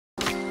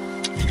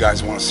You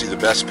guys want to see the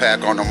best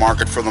pack on the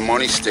market for the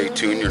money? Stay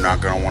tuned. You're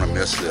not going to want to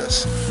miss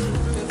this.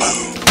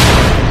 Boom.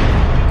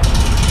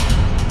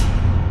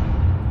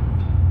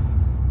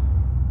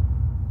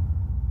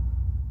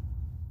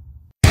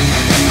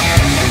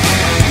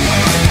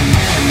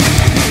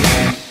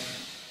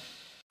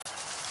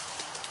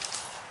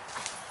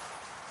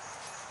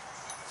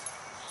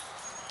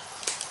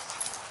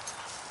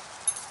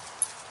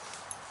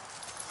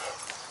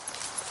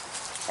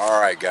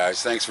 Alright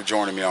guys, thanks for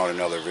joining me on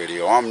another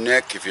video. I'm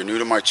Nick. If you're new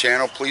to my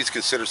channel, please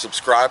consider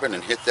subscribing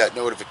and hit that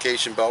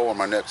notification bell on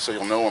my next, so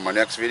you'll know when my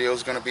next video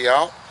is going to be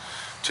out.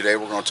 Today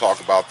we're going to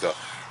talk about the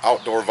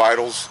Outdoor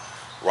Vitals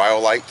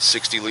Rhyolite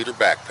 60-liter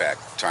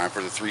backpack. Time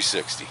for the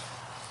 360.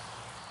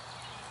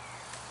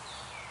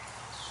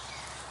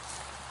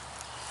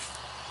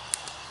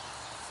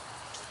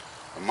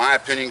 In my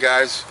opinion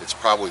guys, it's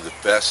probably the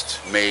best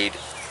made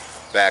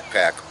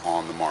backpack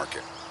on the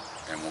market.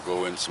 And we'll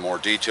go into some more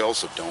details,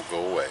 so don't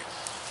go away.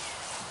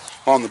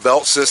 On the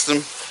belt system,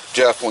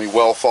 definitely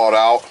well thought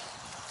out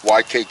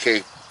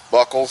YKK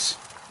buckles.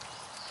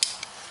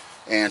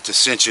 And to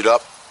cinch it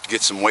up,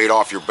 get some weight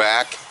off your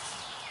back,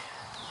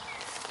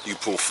 you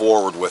pull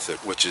forward with it,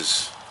 which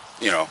is,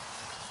 you know,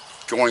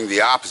 going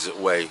the opposite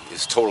way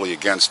is totally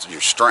against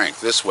your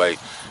strength. This way,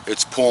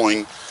 it's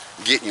pulling,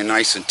 getting you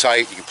nice and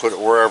tight. You can put it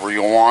wherever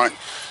you want.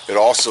 It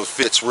also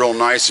fits real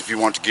nice if you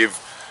want to give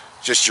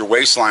just your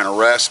waistline a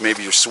rest.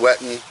 Maybe you're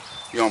sweating,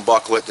 you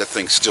unbuckle it, that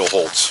thing still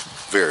holds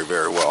very,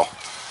 very well.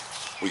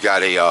 We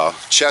got a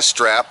chest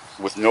strap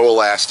with no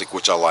elastic,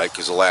 which I like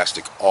because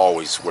elastic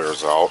always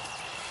wears out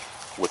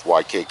with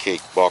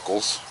YKK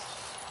buckles.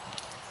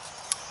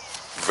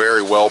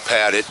 Very well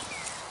padded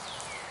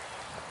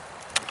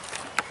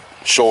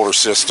shoulder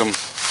system,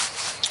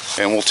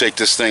 and we'll take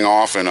this thing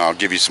off and I'll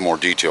give you some more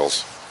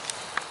details.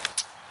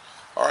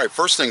 Alright,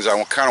 first things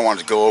I kind of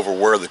wanted to go over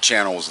where the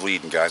channel was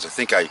leading, guys. I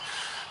think I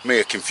may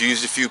have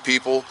confused a few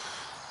people.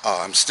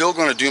 I'm still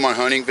going to do my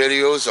hunting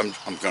videos.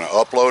 I'm going to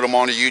upload them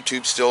onto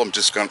YouTube still. I'm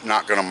just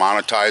not going to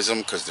monetize them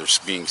because they're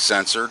being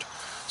censored.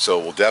 So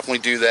we'll definitely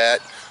do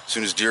that as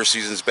soon as deer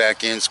season's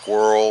back in,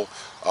 squirrel,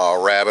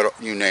 rabbit,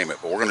 you name it.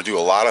 But we're going to do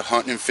a lot of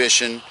hunting and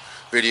fishing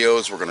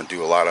videos. We're going to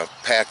do a lot of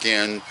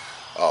pack-in,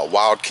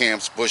 wild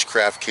camps,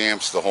 bushcraft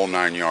camps, the whole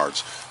 9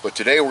 yards. But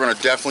today we're going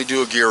to definitely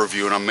do a gear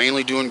review, and I'm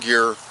mainly doing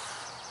gear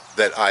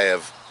that I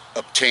have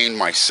obtained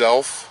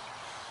myself.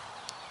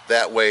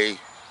 That way,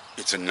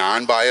 it's a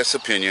non-biased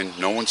opinion.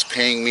 No one's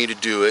paying me to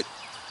do it.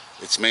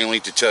 It's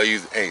mainly to tell you,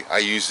 hey, I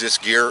use this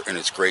gear and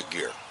it's great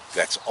gear.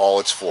 That's all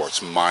it's for.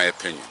 It's my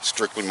opinion,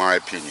 strictly my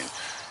opinion.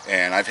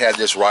 And I've had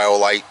this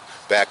Rhyolite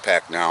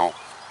backpack now,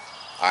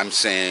 I'm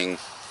saying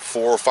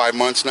 4 or 5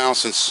 months now,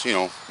 since, you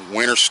know,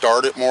 winter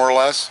started more or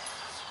less,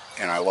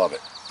 and I love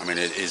it. I mean,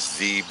 it is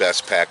the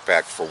best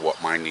backpack for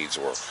what my needs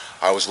were.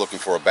 I was looking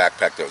for a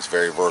backpack that was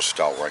very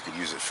versatile, where I could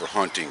use it for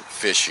hunting,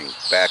 fishing,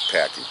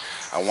 backpacking.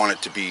 I want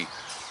it to be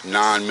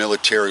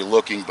non-military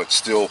looking, but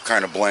still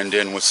kind of blend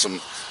in with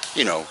some,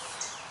 you know,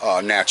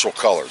 natural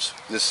colors.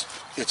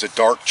 It's a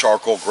dark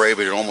charcoal gray,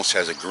 but it almost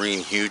has a green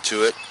hue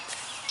to it.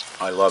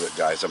 I love it,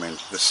 guys. I mean,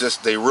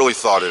 they really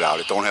thought it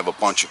out. It don't have a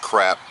bunch of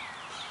crap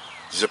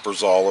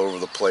zippers all over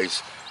the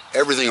place.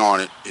 Everything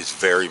on it is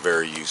very,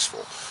 very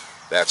useful.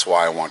 That's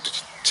why I want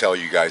to tell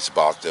you guys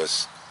about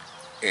this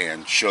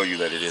and show you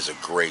that it is a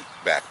great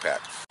backpack.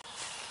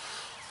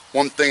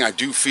 One thing I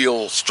do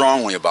feel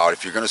strongly about,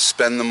 if you're going to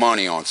spend the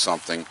money on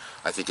something,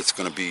 I think it's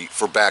going to be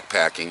for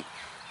backpacking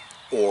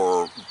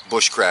or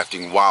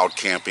bushcrafting, wild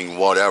camping,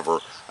 whatever.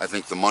 I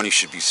think the money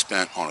should be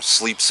spent on a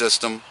sleep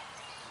system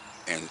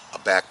and a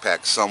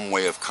backpack, some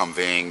way of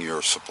conveying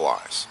your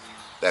supplies.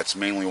 That's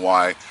mainly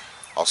why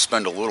I'll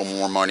spend a little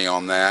more money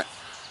on that.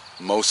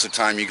 Most of the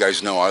time, you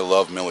guys know I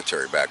love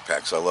military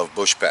backpacks. I love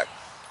bushcraft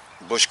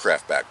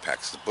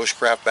backpacks. The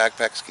bushcraft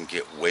backpacks can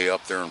get way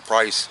up there in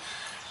price.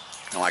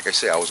 And like I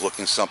say, I was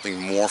looking for something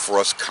more for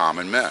us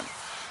common men.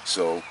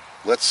 So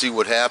let's see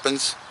what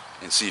happens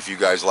and see if you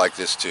guys like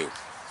this too.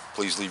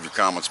 Please leave your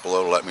comments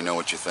below to let me know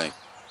what you think.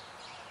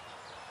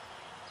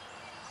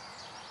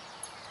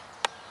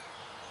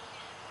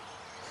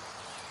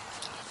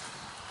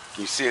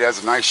 You see it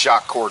has a nice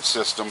shock cord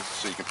system,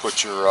 so you can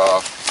put your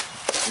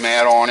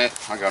mat on it.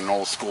 I got an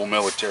old school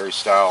military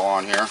style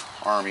on here,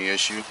 Army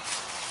issue.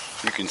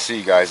 You can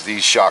see, guys,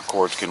 these shock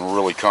cords can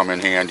really come in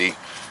handy.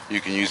 You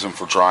can use them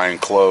for drying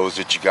clothes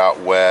that you got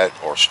wet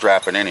or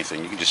strapping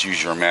anything. You can just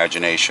use your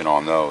imagination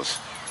on those.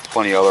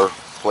 Plenty of other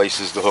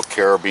places to hook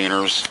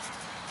carabiners.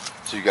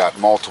 So you got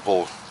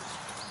multiple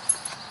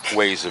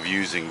ways of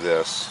using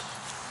this.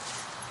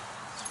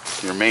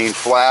 Your main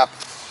flap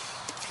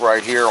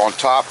right here on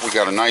top, we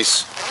got a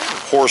nice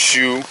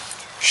horseshoe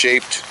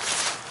shaped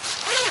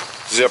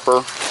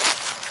zipper.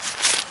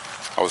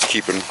 I was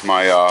keeping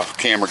my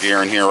camera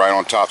gear in here right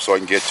on top so I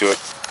can get to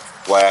it.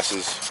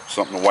 Glasses,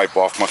 something to wipe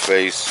off my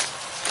face.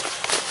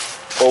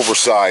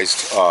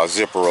 Oversized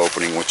zipper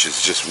opening, which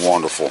is just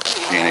wonderful,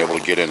 being able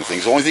to get into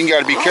things. The only thing you got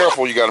to be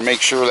careful, you got to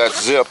make sure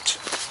that's zipped,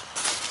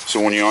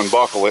 so when you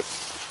unbuckle it,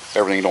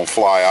 everything don't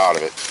fly out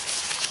of it.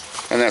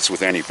 And that's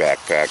with any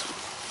backpack.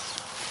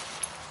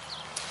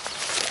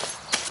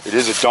 It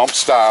is a dump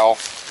style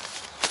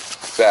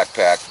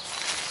backpack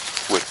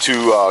with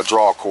two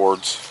draw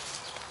cords.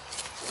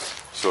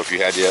 So if you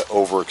had to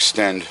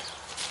overextend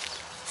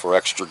for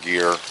extra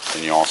gear,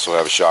 and you also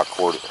have a shock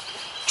cord,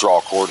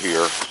 draw cord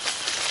here.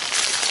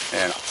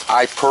 And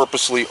I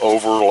purposely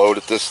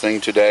overloaded this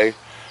thing today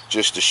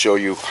just to show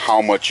you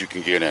how much you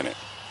can get in it.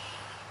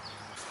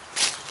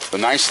 The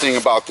nice thing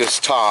about this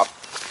top,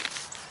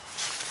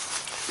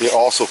 it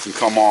also can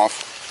come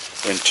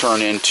off and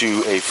turn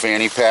into a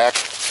fanny pack.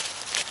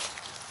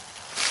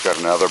 Got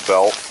another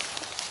belt,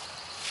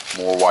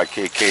 more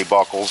YKK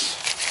buckles,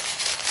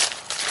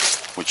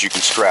 which you can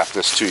strap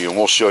this to you, and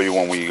we'll show you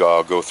when we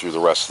go through the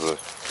rest of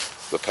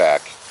the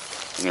pack.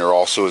 And there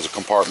also is a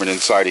compartment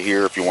inside of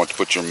here if you want to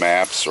put your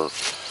maps or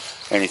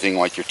anything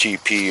like your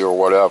TP or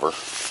whatever.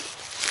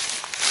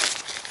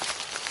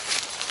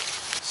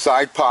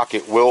 Side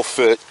pocket will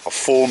fit a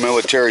full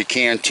military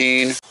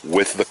canteen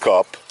with the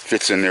cup.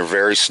 Fits in there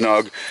very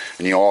snug,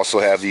 and you also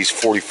have these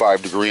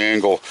 45-degree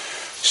angle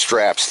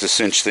straps to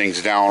cinch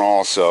things down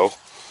also.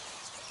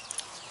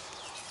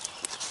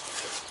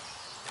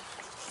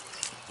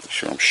 Make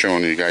sure I'm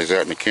showing you guys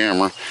that in the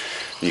camera.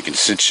 You can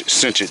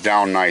cinch it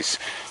down nice.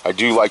 I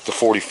do like the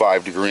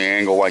 45-degree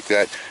angle like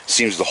that.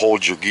 Seems to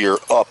hold your gear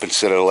up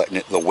instead of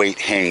letting the weight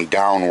hang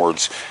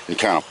downwards and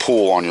kind of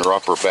pull on your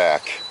upper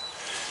back.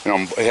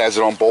 And it has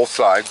it on both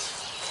sides.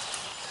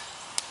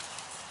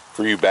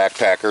 For you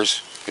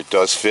backpackers, it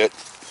does fit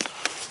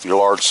your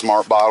large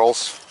smart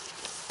bottles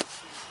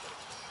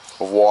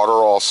of water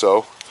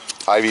also.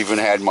 I've even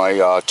had my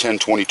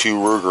 1022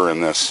 Ruger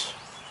in this.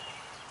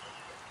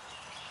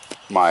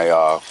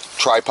 My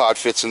tripod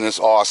fits in this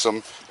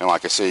awesome, and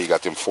like I say, you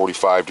got them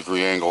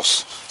 45-degree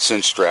angles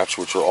cinch straps,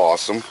 which are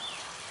awesome.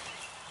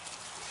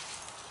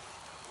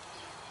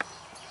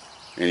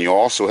 And you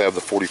also have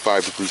the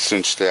 45-degree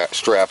cinch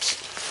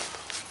straps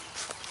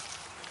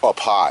up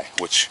high,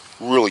 which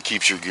really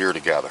keeps your gear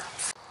together.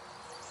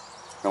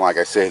 And like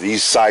I say,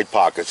 these side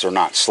pockets are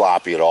not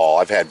sloppy at all.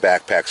 I've had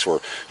backpacks where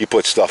you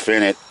put stuff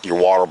in it,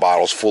 your water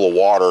bottle's full of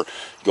water,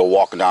 you go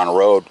walking down a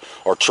road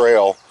or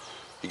trail,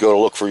 you go to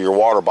look for your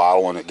water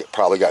bottle and it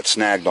probably got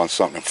snagged on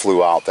something and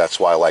flew out. That's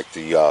why I like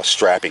the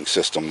strapping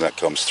system that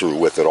comes through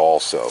with it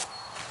also.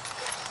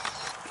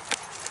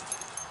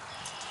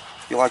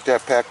 You like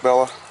that pack,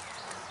 Bella?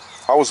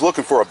 I was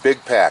looking for a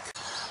big pack.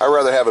 I'd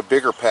rather have a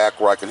bigger pack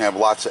where I can have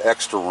lots of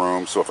extra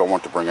room, so if I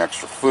want to bring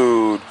extra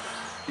food,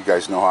 you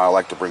guys know how I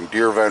like to bring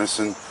deer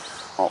venison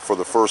for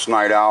the first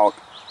night out,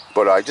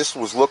 but I just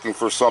was looking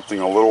for something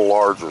a little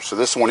larger. So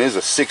this one is a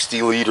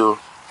 60-liter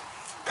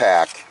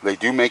pack. They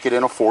do make it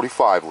in a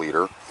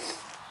 45-liter.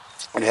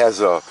 It has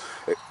a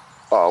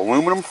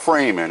aluminum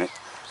frame in it.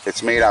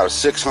 It's made out of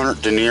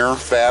 600 denier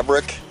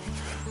fabric,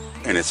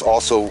 and it's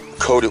also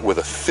coated with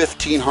a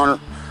 1500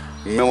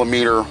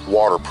 millimeter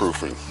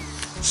waterproofing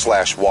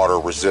 / water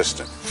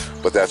resistant,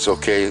 but that's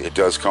okay. It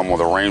does come with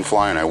a rain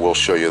fly, and I will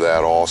show you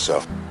that also.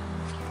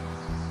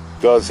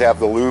 It does have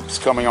the loops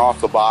coming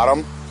off the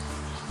bottom,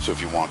 so if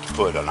you want to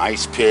put an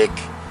ice pick,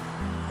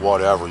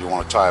 whatever, you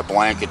want to tie a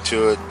blanket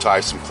to it,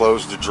 tie some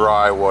clothes to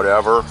dry,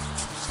 whatever.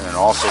 And it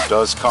also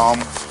does come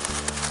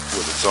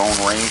with its own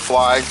rain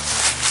fly,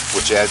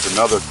 which adds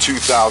another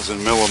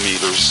 2,000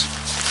 millimeters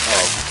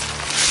of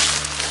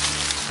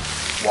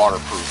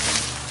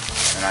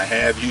waterproofing, and I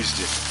have used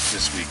it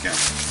this weekend.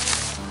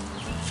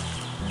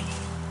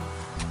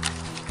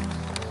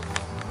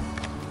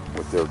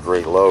 With their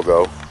great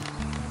logo.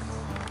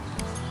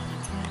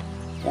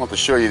 I want to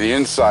show you the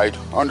inside,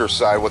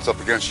 underside, what's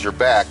up against your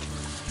back.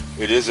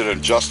 It is an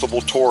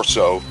adjustable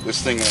torso.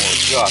 This thing will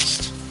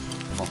adjust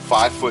from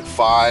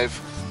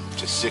 5'5"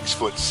 to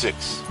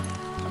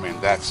 6'6". I mean,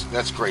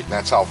 that's great.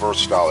 That's how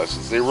versatile this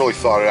is. They really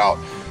thought it out.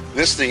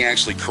 This thing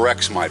actually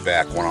corrects my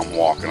back when I'm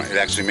walking. It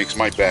actually makes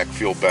my back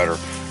feel better.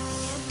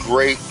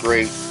 Great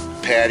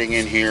padding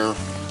in here.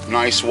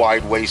 Nice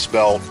wide waist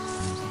belt.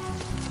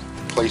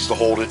 Place to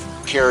hold it.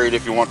 Carry it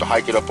if you want to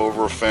hike it up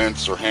over a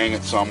fence or hang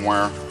it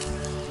somewhere.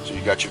 So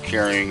you got your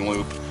carrying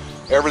loop.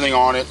 Everything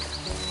on it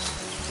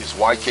is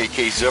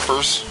YKK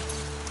zippers,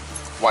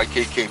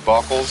 YKK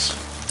buckles,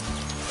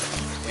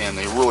 and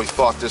they really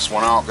thought this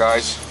one out,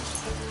 guys.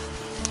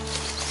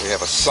 They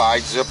have a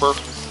side zipper,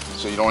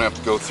 so you don't have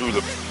to go through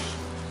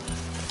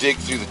dig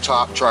through the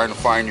top trying to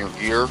find your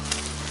gear.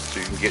 So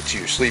you can get to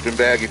your sleeping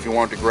bag if you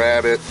want to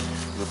grab it,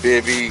 your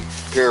bivvy,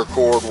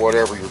 paracord,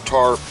 whatever, your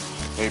tarp,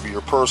 maybe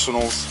your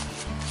personals.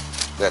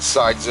 That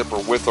side zipper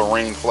with a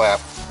rain flap,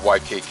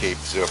 YKK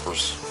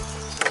zippers.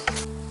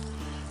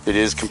 It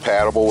is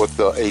compatible with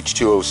the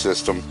H2O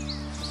system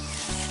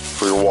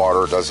for your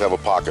water. It does have a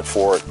pocket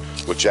for it,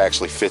 which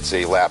actually fits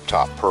a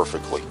laptop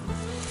perfectly.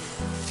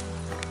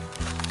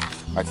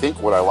 I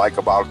think what I like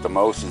about it the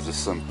most is the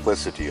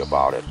simplicity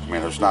about it. I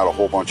mean, there's not a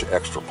whole bunch of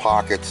extra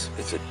pockets.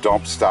 It's a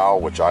dump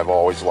style, which I've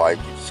always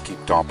liked. You just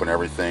keep dumping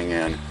everything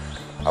in.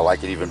 I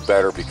like it even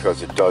better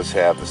because it does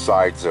have the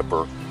side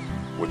zipper,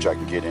 which I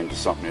can get into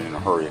something in a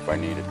hurry if I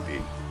need it to be.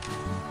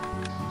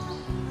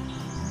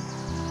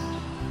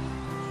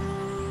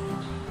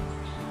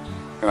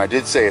 And I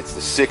did say it's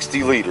the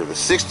 60 liter. The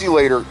 60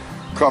 liter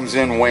comes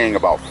in weighing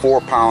about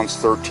 4 pounds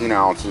 13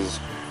 ounces.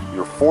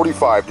 Your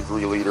 45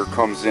 degree liter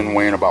comes in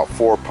weighing about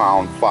 4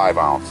 pounds 5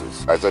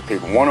 ounces. As I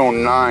paid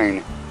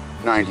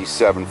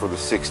 $109.97 for the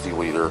 60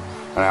 liter,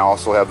 and I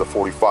also have the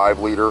 45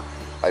 liter.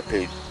 I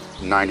paid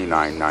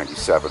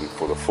 $99.97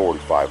 for the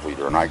 45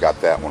 liter, and I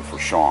got that one for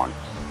Sean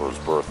for his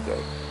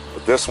birthday.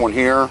 But this one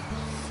here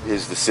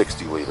is the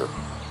 60 liter,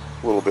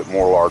 a little bit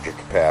more larger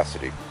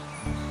capacity.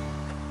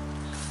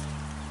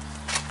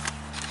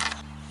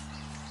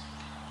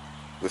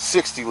 The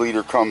 60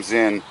 liter comes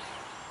in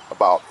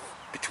about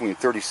between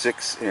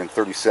 36 and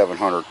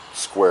 3,700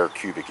 square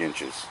cubic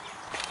inches.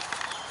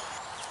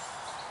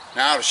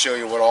 Now to show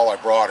you what all I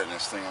brought in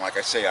this thing. Like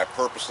I say, I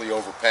purposely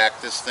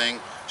overpacked this thing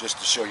just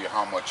to show you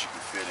how much you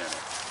can fit in it.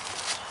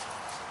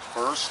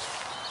 First,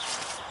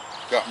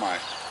 got my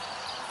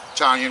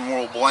Italian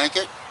wool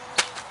blanket.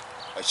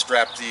 I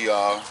strapped the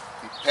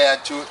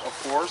pad to it,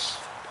 of course.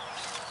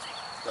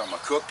 Got my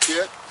cook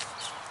kit.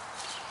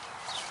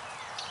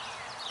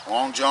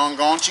 Long John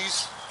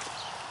Gaunchies.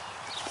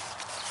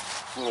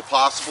 Little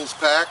Possibles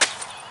pack.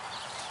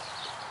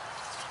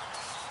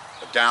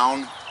 A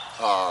down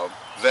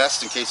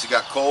vest in case it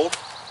got cold.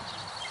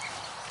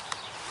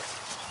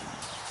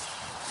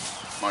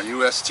 My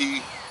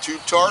UST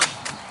tube tarp.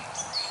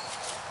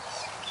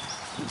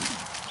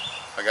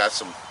 I got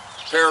some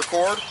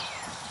paracord.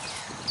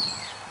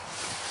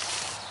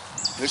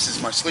 This is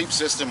my sleep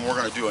system. We're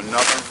going to do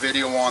another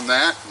video on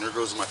that. And there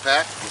goes my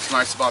pack. What's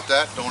nice about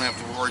that, don't have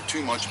to worry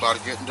too much about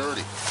it getting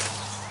dirty.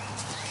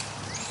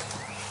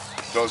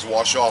 It does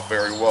wash off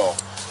very well.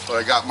 But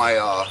I got my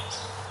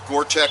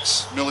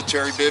Gore-Tex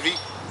military bivvy.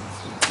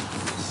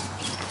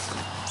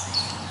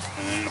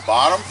 And then in the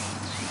bottom,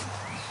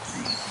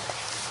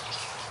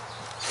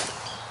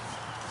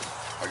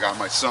 I got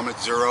my Summit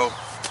Zero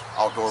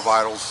Outdoor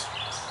Vitals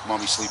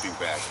Mummy sleeping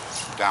bag,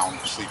 down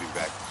sleeping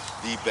bag.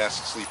 The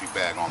best sleeping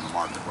bag on the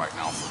market right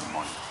now for the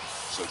money.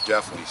 So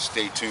definitely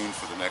stay tuned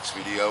for the next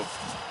video.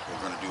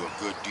 We're going to do a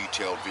good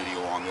detailed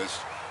video on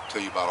this,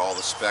 tell you about all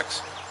the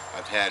specs.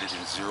 I've had it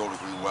in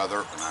 0-degree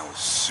weather and I was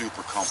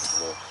super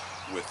comfortable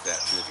with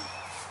that bivvy.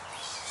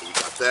 So we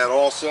got that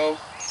also.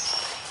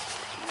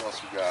 What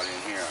else we got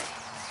in here?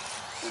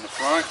 In the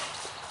front,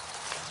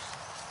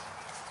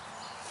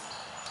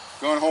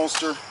 gun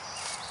holster,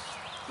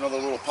 another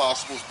little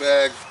Possibles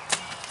bag,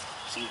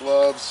 some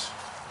gloves,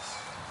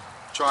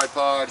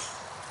 tripod,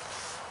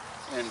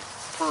 and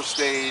first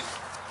aid.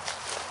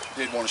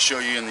 Did want to show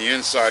you in the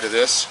inside of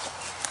this.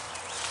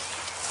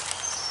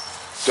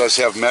 It does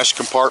have mesh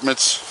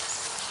compartments,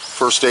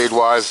 first aid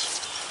wise.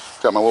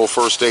 Got my little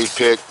first aid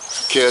kit.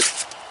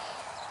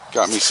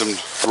 Got me some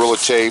Gorilla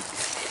Tape,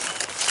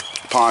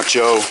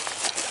 poncho,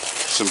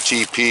 some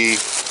TP,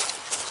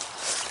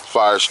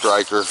 fire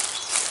striker,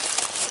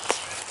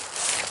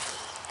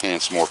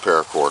 and some more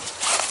paracord.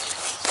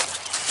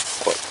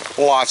 But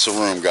lots of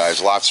room,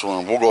 guys, lots of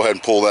room. We'll go ahead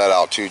and pull that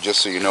out too,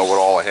 just so you know what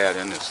all I had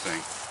in this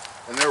thing.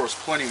 And there was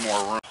plenty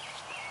more room.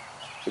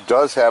 It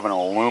does have an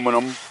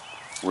aluminum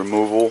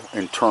removal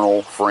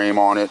internal frame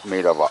on it,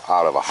 made out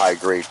of a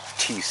high-grade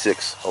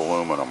T6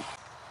 aluminum.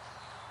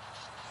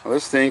 Now,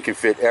 this thing can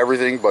fit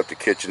everything but the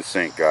kitchen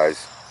sink,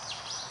 guys.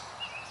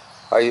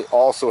 I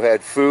also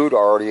had food. I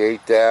already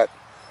ate that.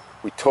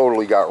 We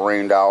totally got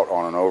rained out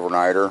on an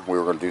overnighter. We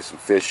were going to do some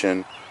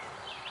fishing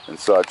and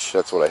such.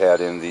 That's what I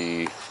had in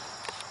the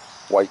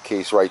white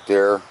case right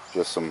there.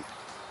 Just some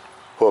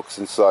hooks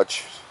and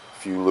such, a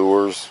few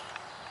lures.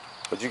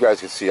 But you guys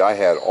can see I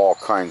had all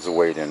kinds of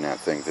weight in that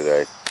thing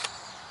today.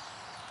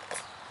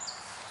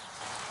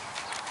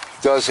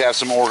 It does have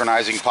some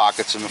organizing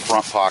pockets in the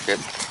front pocket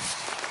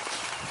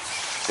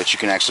that you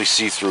can actually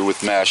see through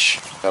with mesh.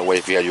 That way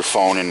if you had your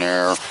phone in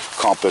there,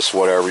 compass,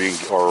 whatever,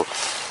 or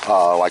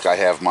like I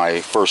have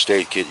my first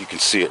aid kit, you can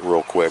see it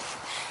real quick.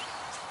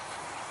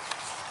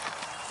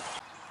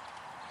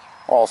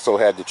 Also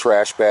had the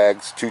trash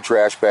bags, 2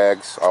 trash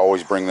bags. I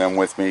always bring them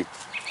with me.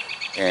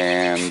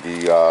 And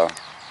the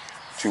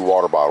 2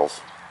 water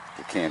bottles,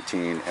 the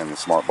canteen and the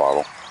smart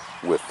bottle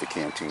with the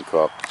canteen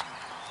cup.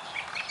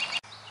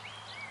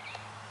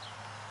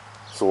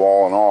 So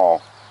all in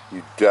all,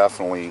 you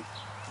definitely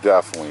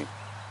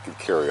could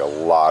carry a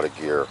lot of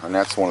gear. And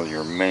that's one of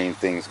your main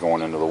things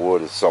going into the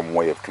wood, is some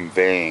way of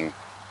conveying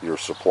your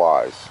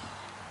supplies.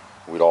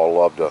 We'd all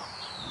love to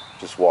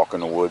just walk in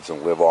the woods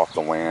and live off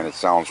the land. It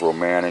sounds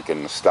romantic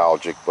and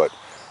nostalgic, but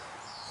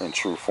in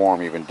true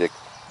form, even Dick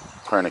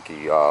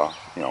Prenicky,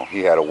 you know, he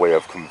had a way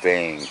of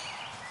conveying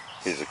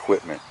his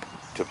equipment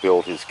to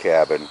build his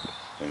cabin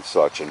and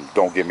such. And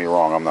don't get me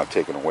wrong, I'm not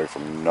taking away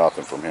from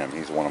nothing from him.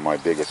 He's one of my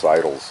biggest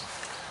idols.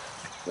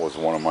 Was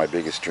one of my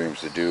biggest dreams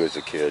to do as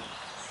a kid.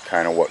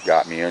 Kind of what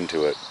got me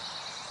into it.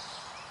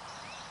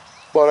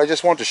 But I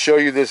just want to show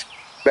you this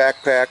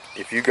backpack.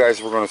 If you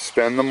guys were going to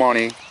spend the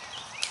money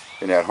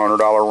in that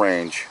 $100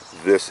 range,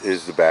 this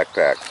is the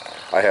backpack.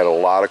 I had a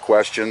lot of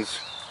questions.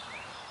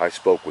 I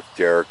spoke with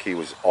Derek. He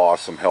was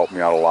awesome, helped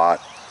me out a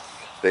lot.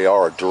 They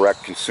are a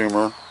direct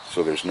consumer,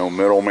 so there's no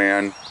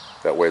middleman.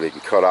 That way they can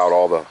cut out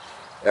all the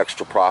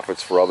extra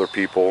profits for other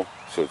people,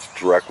 so it's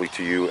directly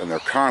to you. And they're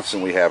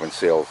constantly having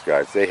sales,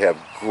 guys. They have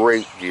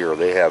great gear.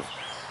 They have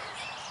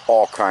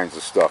all kinds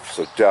of stuff,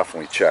 so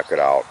definitely check it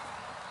out.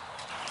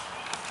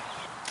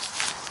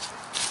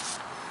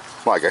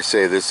 Like I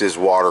say, this is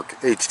water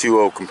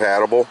H2O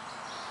compatible.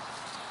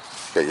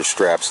 Got your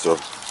straps to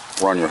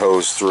run your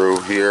hose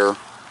through here,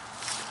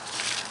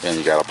 and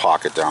you got a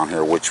pocket down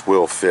here which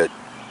will fit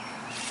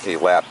a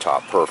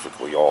laptop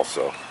perfectly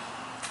also.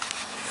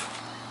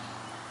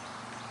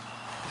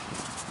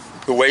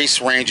 The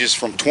waist ranges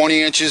from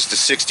 20 inches to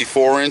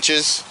 64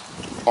 inches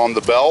on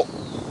the belt.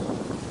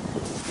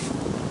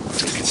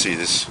 You can see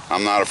this.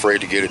 I'm not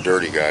afraid to get it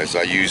dirty, guys.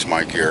 I use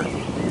my gear.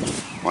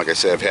 Like I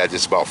said, I've had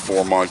this about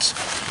 4 months.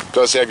 It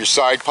does have your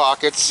side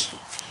pockets,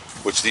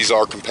 which these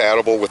are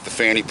compatible with the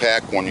fanny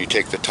pack when you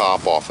take the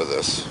top off of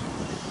this.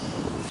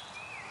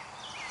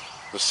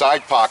 The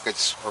side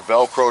pockets are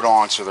velcroed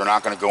on, so they're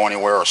not going to go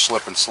anywhere or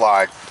slip and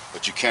slide,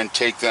 but you can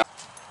take them.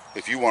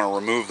 If you want to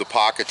remove the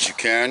pockets, you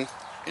can,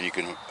 and you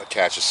can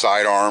attach a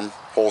sidearm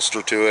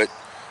holster to it,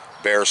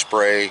 bear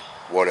spray,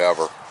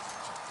 whatever.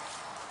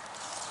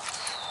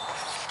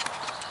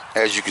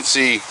 As you can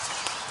see,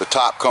 the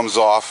top comes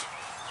off,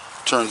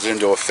 turns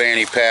into a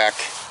fanny pack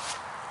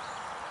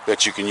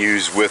that you can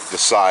use with the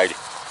side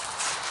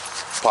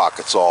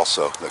pockets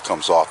also, that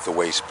comes off the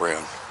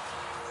waistband.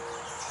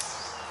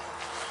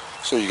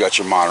 So you got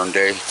your modern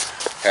day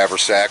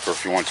haversack, or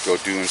if you want to go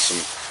doing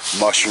some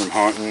mushroom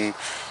hunting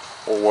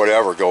or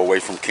whatever, go away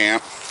from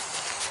camp,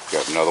 you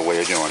got another way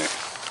of doing it.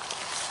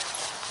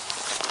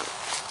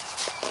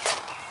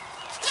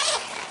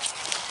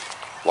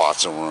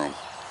 Lots of room.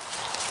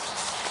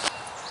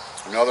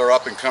 Another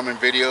up and coming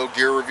video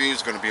gear review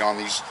is going to be on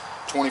these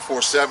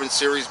 24/7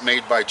 series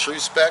made by True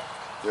Spec.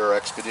 They're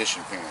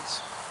expedition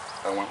pants.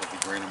 I went with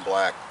the green and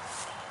black.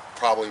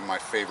 Probably my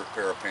favorite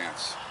pair of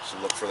pants. So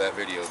look for that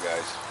video,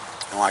 guys.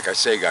 And like I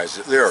say, guys,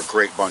 they're a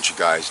great bunch of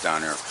guys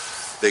down there.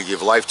 They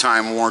give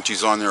lifetime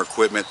warranties on their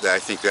equipment. I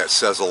think that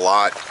says a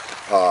lot.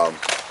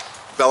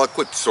 Bella,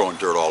 quit throwing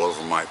dirt all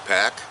over my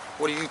pack.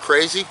 What are you,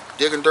 crazy?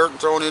 Digging dirt and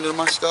throwing it into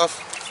my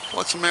stuff?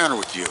 What's the matter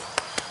with you?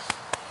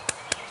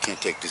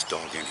 Can't take this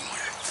dog anywhere.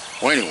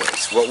 Well,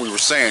 anyways, what we were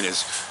saying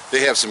is they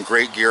have some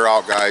great gear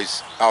out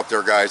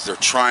there, guys. They're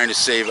trying to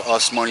save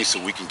us money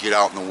so we can get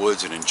out in the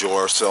woods and enjoy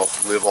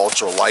ourselves. Live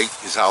ultra light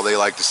is how they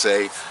like to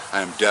say.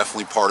 I am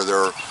definitely part of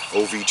their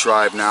OV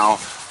tribe now.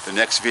 The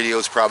next video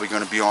is probably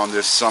going to be on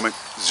this Summit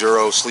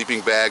Zero sleeping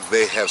bag.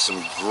 They have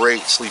some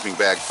great sleeping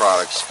bag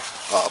products,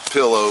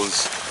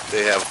 pillows.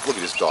 They have, look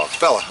at this dog.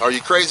 Bella, are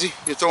you crazy?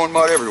 You're throwing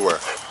mud everywhere.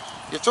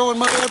 You're throwing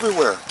mud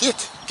everywhere.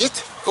 Get,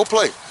 go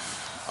play.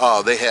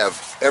 They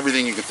have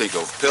everything you can think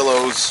of.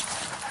 Pillows,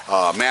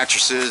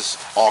 mattresses,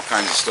 all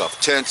kinds of stuff.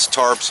 Tents,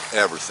 tarps,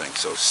 everything.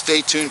 So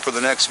stay tuned for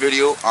the next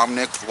video. I'm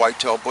Nick with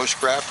Whitetail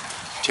Bushcraft.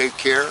 Take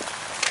care.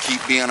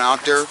 Keep being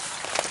out there.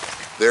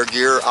 Their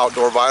gear,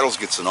 Outdoor Vitals,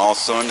 gets an all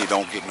sun. You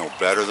don't get no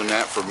better than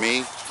that from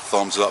me.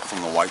 Thumbs up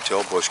from the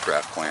Whitetail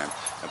Bushcraft clan.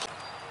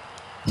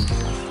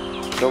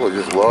 Bella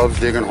just loves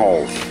digging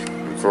holes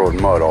and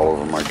throwing mud all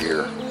over my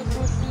gear.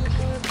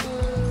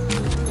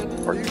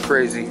 Are you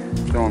crazy?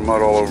 Throwing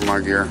mud all over my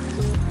gear.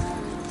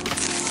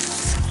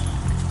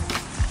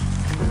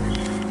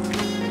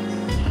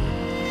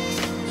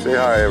 Say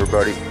hi,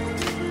 everybody.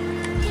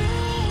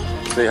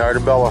 Say hi to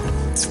Bella.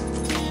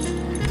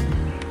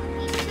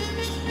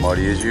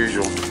 Muddy as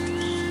usual.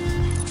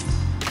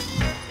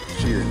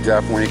 She is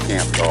definitely a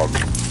camp dog.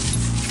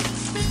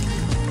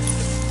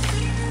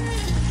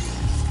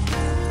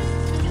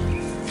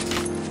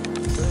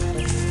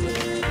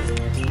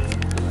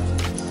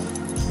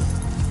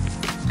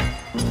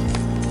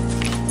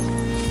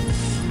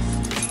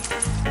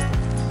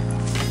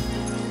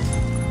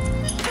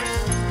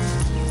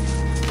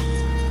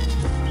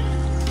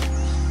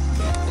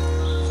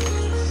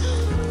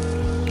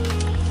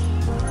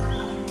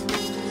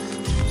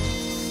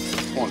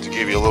 Want to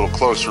give you a little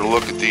closer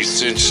look at these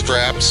cinch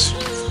straps.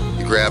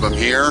 You grab them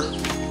here,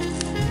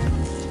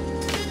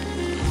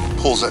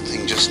 pulls that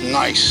thing just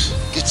nice,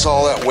 gets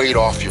all that weight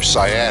off your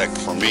sciatic,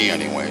 for me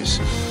anyways,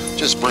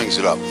 just brings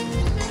it up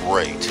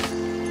great.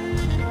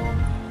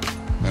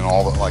 And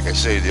all that, like I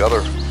say, the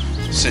other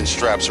cinch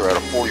straps are at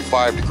a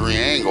 45-degree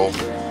angle,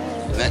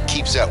 and that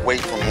keeps that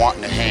weight from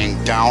wanting to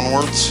hang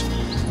downwards.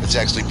 It's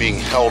actually being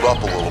held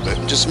up a little bit,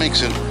 and just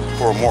makes it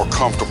for a more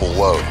comfortable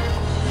load.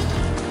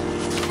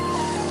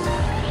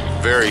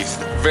 Very,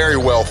 very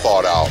well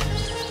thought out.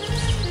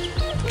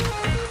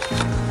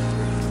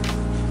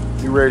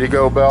 You ready to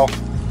go, Belle?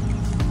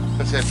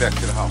 Let's head back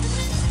to the house.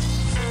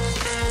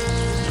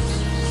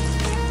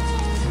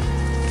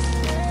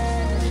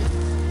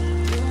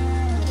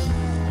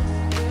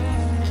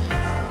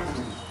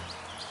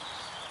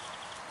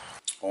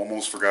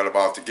 Almost forgot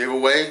about the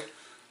giveaway.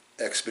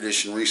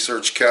 Expedition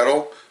Research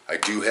Kettle. I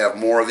do have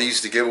more of these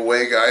to give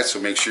away, guys,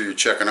 so make sure you're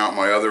checking out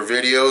my other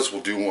videos.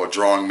 We'll do a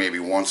drawing maybe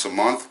once a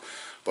month.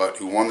 But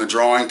who won the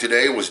drawing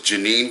today was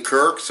Janine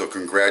Kirk, so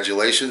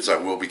congratulations. I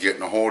will be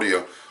getting a hold of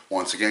you.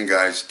 Once again,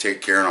 guys,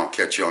 take care, and I'll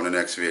catch you on the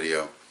next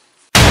video.